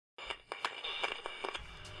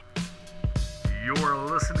You're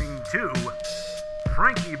listening to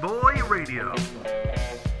FrankieBoi Radio.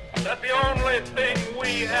 That the only thing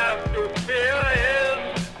we have to fear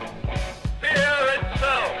is fear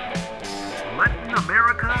itself. Letting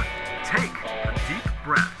America take a deep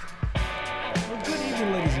breath. Well, good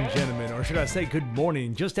evening, ladies and gentlemen, or should I say good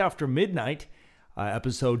morning, just after midnight,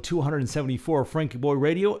 episode 274 of FrankieBoi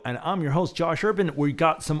Radio, and I'm your host, Josh Urban. We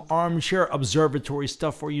got some Armchair Observatory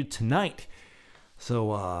stuff for you tonight.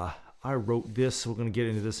 So, I wrote this. We're going to get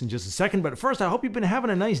into this in just a second, but first, I hope you've been having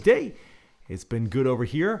a nice day. It's been good over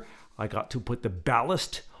here. I got to put the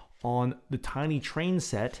ballast on the tiny train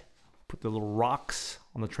set, put the little rocks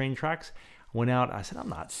on the train tracks. I went out, I said, I'm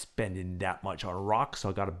not spending that much on rocks, so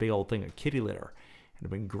I got a big old thing of kitty litter, and I've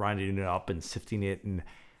been grinding it up and sifting it and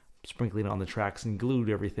sprinkling it on the tracks and glued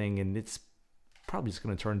everything, and it's probably just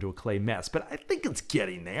going to turn into a clay mess, but I think it's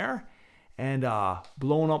getting there. And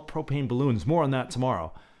blowing up propane balloons. More on that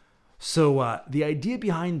tomorrow. So the idea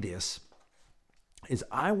behind this is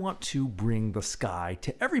I want to bring the sky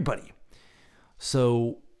to everybody.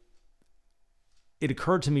 So it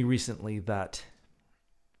occurred to me recently that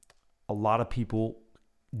a lot of people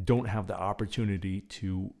don't have the opportunity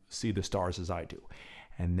to see the stars as I do.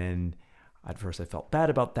 And then at first I felt bad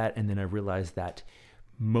about that, and then I realized that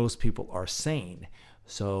most people are sane.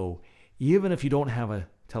 So even if you don't have a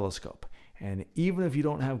telescope, and even if you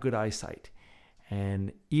don't have good eyesight,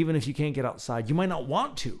 and even if you can't get outside, you might not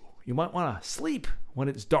want to. You might want to sleep when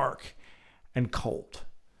it's dark and cold.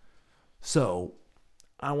 So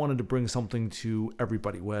I wanted to bring something to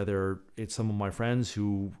everybody, whether it's some of my friends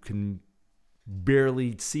who can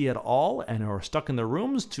barely see at all and are stuck in their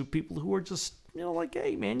rooms, to people who are just, like,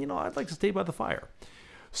 hey, man, I'd like to stay by the fire.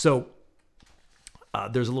 So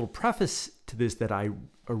there's a little preface to this that I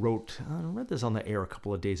wrote. I read this on the air a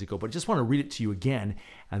couple of days ago, but I just want to read it to you again.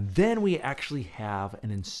 And then we actually have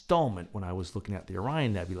an installment when I was looking at the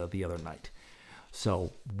Orion Nebula the other night.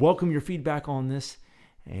 So welcome your feedback on this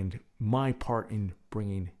and my part in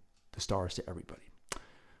bringing the stars to everybody.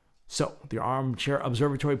 So the Armchair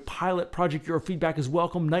Observatory pilot project, your feedback is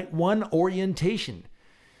welcome. Night 1, orientation.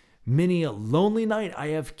 Many a lonely night I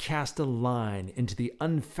have cast a line into the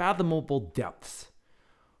unfathomable depths,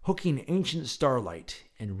 hooking ancient starlight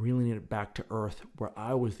and reeling it back to Earth, where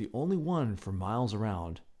I was the only one for miles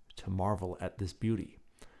around to marvel at this beauty.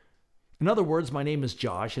 In other words, my name is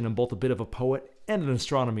Josh, and I'm both a bit of a poet and an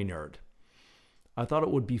astronomy nerd. I thought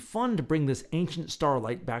it would be fun to bring this ancient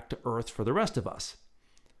starlight back to Earth for the rest of us.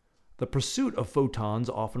 The pursuit of photons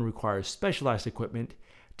often requires specialized equipment,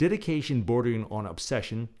 dedication bordering on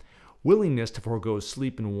obsession, willingness to forego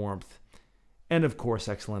sleep and warmth, and of course,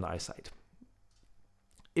 excellent eyesight.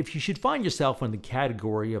 If you should find yourself in the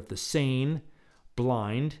category of the sane,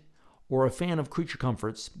 blind, or a fan of creature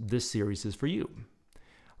comforts, this series is for you.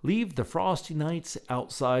 Leave the frosty nights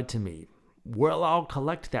outside to me, where I'll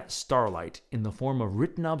collect that starlight in the form of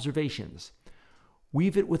written observations,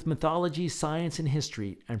 weave it with mythology, science, and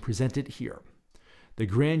history, and present it here. The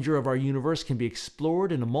grandeur of our universe can be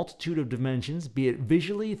explored in a multitude of dimensions, be it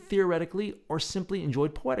visually, theoretically, or simply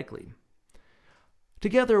enjoyed poetically.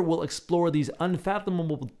 Together, we'll explore these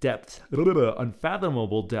unfathomable depths,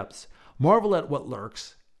 marvel at what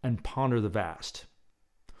lurks, and ponder the vast.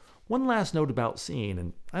 One last note about seeing,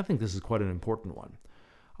 and I think this is quite an important one.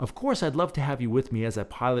 Of course, I'd love to have you with me as I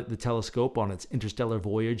pilot the telescope on its interstellar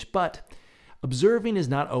voyage, but observing is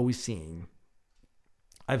not always seeing.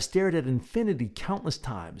 I've stared at infinity countless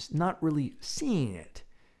times, not really seeing it.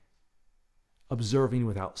 Observing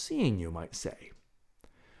without seeing, you might say.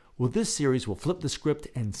 Well, this series will flip the script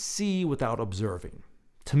and see without observing.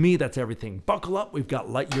 To me, that's everything. Buckle up, we've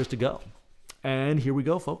got light years to go. And here we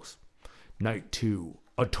go, folks. Night 2,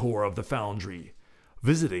 a tour of the Foundry,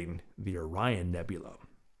 visiting the Orion Nebula.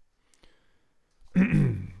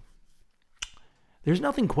 There's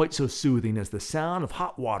nothing quite so soothing as the sound of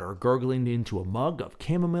hot water gurgling into a mug of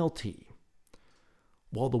chamomile tea,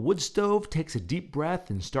 while the wood stove takes a deep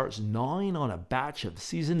breath and starts gnawing on a batch of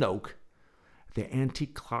seasoned oak. The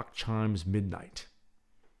antique clock chimes midnight.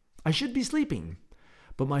 I should be sleeping,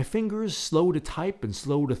 but my fingers, slow to type and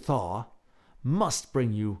slow to thaw, must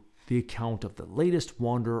bring you the account of the latest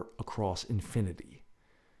wander across infinity.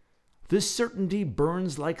 This certainty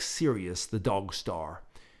burns like Sirius, the dog star,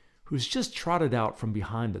 who's just trotted out from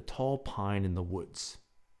behind the tall pine in the woods.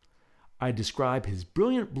 I describe his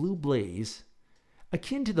brilliant blue blaze,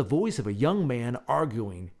 akin to the voice of a young man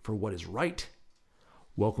arguing for what is right.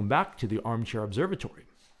 Welcome back to the Armchair Observatory.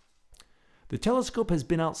 The telescope has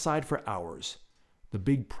been outside for hours, the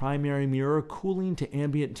big primary mirror cooling to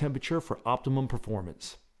ambient temperature for optimum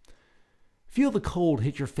performance. Feel the cold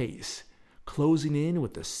hit your face, closing in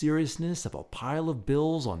with the seriousness of a pile of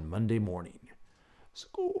bills on Monday morning.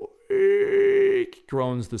 Squeak,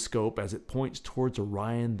 groans the scope as it points towards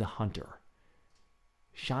Orion the Hunter,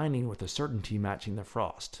 shining with a certainty matching the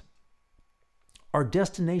frost. Our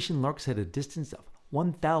destination lurks at a distance of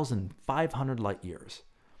 1,500 light years.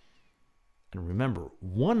 And remember,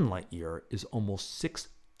 1 light year is almost 6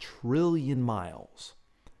 trillion miles.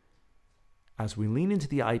 As we lean into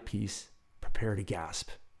the eyepiece, prepare to gasp.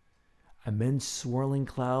 Immense swirling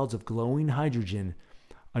clouds of glowing hydrogen,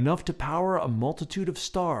 enough to power a multitude of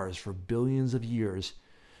stars for billions of years,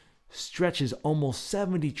 stretches almost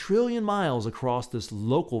 70 trillion miles across this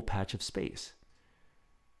local patch of space.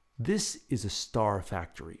 This is a star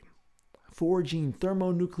factory, forging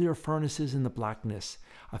thermonuclear furnaces in the blackness,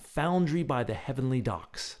 a foundry by the heavenly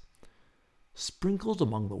docks. Sprinkled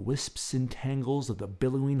among the wisps and tangles of the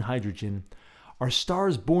billowing hydrogen are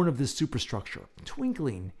stars born of this superstructure,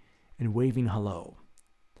 twinkling and waving hello.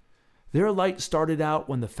 Their light started out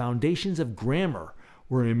when the foundations of grammar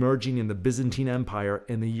were emerging in the Byzantine Empire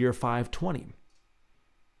in the year 520.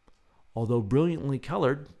 Although brilliantly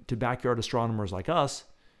colored to backyard astronomers like us,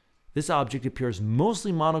 this object appears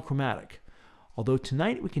mostly monochromatic, although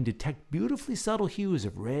tonight we can detect beautifully subtle hues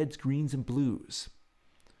of reds, greens, and blues.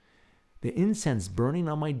 The incense burning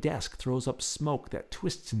on my desk throws up smoke that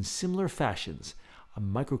twists in similar fashions, a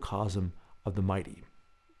microcosm of the mighty.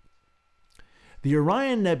 The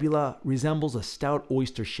Orion Nebula resembles a stout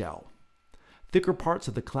oyster shell, thicker parts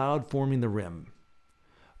of the cloud forming the rim.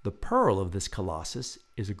 The pearl of this colossus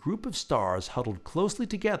is a group of stars huddled closely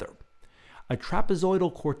together, a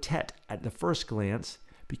trapezoidal quartet at the first glance,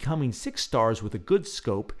 becoming 6 stars with a good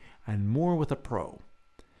scope and more with a pro.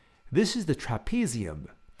 This is the trapezium,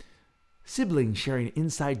 siblings sharing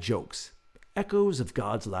inside jokes, echoes of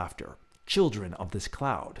God's laughter, children of this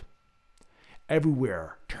cloud.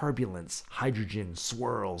 Everywhere, turbulence, hydrogen,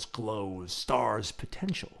 swirls, glows, stars,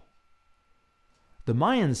 potential. The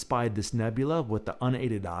Mayans spied this nebula with the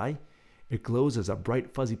unaided eye. It glows as a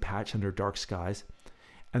bright fuzzy patch under dark skies,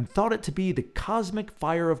 and thought it to be the cosmic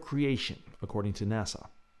fire of creation, according to NASA.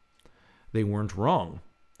 They weren't wrong.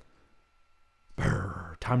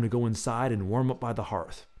 Brr, time to go inside and warm up by the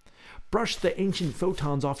hearth. Brush the ancient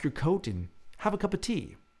photons off your coat and have a cup of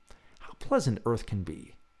tea. How pleasant Earth can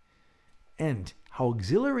be. And how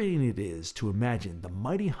exhilarating it is to imagine the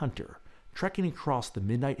mighty hunter trekking across the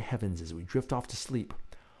midnight heavens as we drift off to sleep,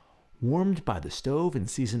 warmed by the stove and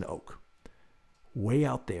seasoned oak. Way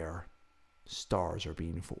out there, stars are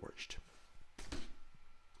being forged.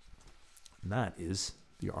 And that is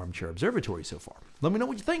the Armchair Observatory so far. Let me know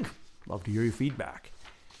what you think. Love to hear your feedback.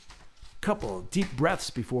 Couple of deep breaths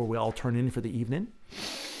before we all turn in for the evening.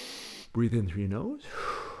 Breathe in through your nose,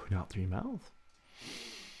 out through your mouth.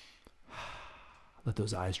 Let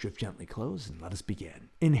those eyes drift gently closed and let us begin.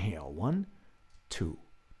 Inhale, 1, 2,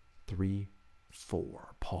 3,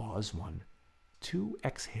 4. Pause, 1, 2.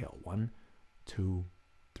 Exhale, 1, 2,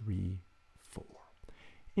 3, 4.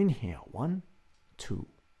 Inhale, 1, 2,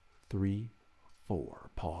 3,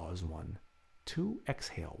 4. Pause, 1, 2.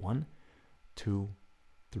 Exhale, 1, 2,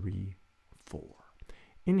 3, 4.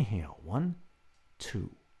 Inhale, 1,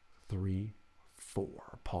 2, 3,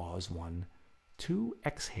 4. Pause, 1, 2.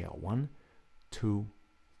 Exhale, 1, 2,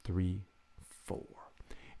 3, 4.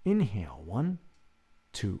 Inhale, 1,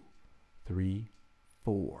 2, 3,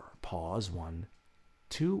 4. Pause, 1,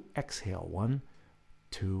 2. Exhale, 1,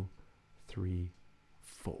 2, 3,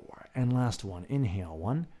 4. And last one. Inhale,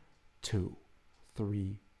 1, 2,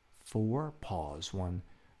 3, 4. Pause, 1,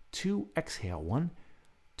 2. Exhale, 1,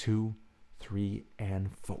 2, 3, and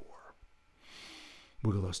 4.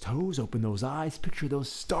 Wiggle those toes, open those eyes, picture those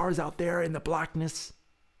stars out there in the blackness,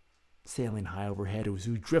 sailing high overhead as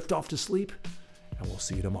we drift off to sleep, and we'll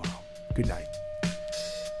see you tomorrow. Good night.